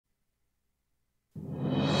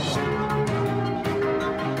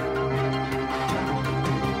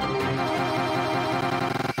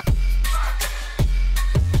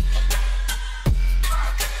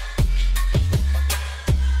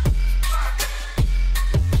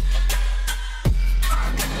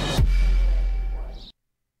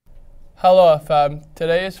Hello, FM.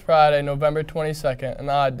 Today is Friday, November 22nd, an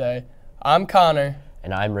odd day. I'm Connor.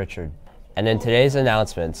 And I'm Richard. And in today's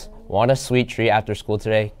announcements, want a sweet treat after school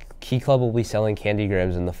today? Key Club will be selling candy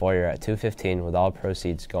grams in the foyer at 2:15 with all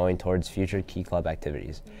proceeds going towards future Key Club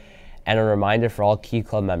activities. And a reminder for all Key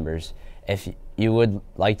Club members, if you would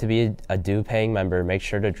like to be a due-paying member, make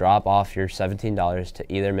sure to drop off your $17 to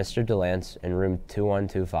either Mr. DeLance in room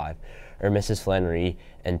 2125 or Mrs. Flannery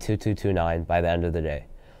in 2229 by the end of the day.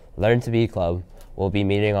 Learn to Be Club will be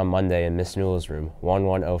meeting on Monday in Miss Newell's room,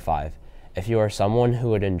 1105. If you are someone who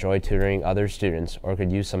would enjoy tutoring other students or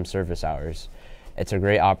could use some service hours, it's a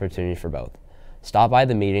great opportunity for both. Stop by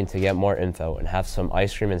the meeting to get more info and have some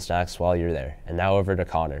ice cream and snacks while you're there. And now over to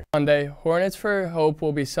Connor. Monday, Hornets for Hope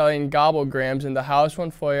will be selling gobble grams in the House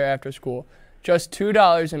 1 foyer after school. Just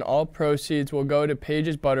 $2 and all proceeds will go to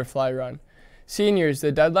Paige's Butterfly Run. Seniors,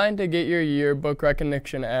 the deadline to get your yearbook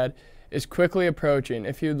recognition ad is quickly approaching.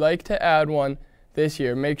 If you'd like to add one this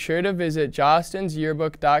year, make sure to visit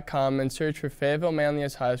jostensyearbook.com and search for Fayetteville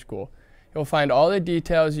Manlius High School. You'll find all the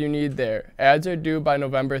details you need there. Ads are due by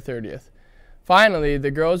November 30th. Finally,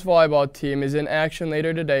 the girls volleyball team is in action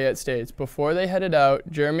later today at States. Before they headed out,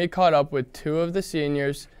 Jeremy caught up with two of the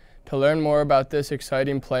seniors to learn more about this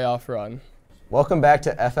exciting playoff run. Welcome back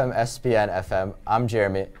to FMSPN FM. I'm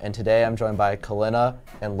Jeremy, and today I'm joined by Kalina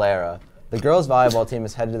and Lara. The girls volleyball team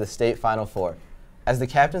is headed to the state Final Four. As the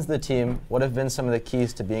captains of the team, what have been some of the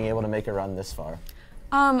keys to being able to make a run this far?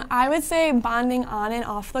 I would say bonding on and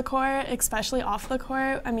off the court, especially off the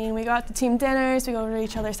court. I mean, we go out to team dinners, we go to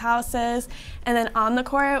each other's houses, and then on the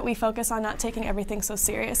court, we focus on not taking everything so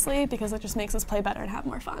seriously because it just makes us play better and have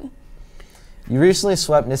more fun. You recently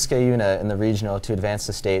swept Niskayuna in the regional to advance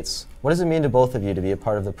to states. What does it mean to both of you to be a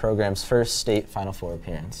part of the program's first state Final Four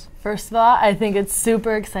appearance? First of all, I think it's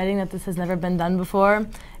super exciting that this has never been done before.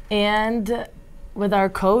 And with our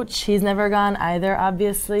coach, he's never gone either,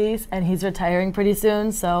 obviously, and he's retiring pretty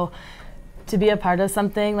soon. So to be a part of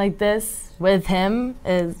something like this with him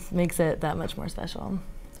makes it that much more special.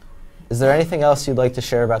 Is there anything else you'd like to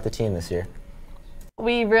share about the team this year?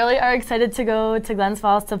 We really are excited to go to Glens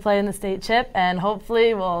Falls to play in the state chip, and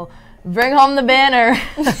hopefully we'll bring home the banner.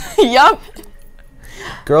 Yup.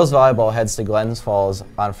 Girls volleyball heads to Glens Falls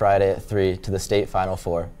on Friday at 3 to the state Final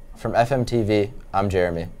Four. From FMTV, I'm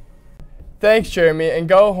Jeremy. Thanks, Jeremy, and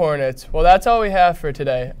go Hornets. Well, that's all we have for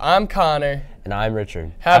today. I'm Connor. And I'm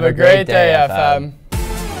Richard. Have a great day, FM.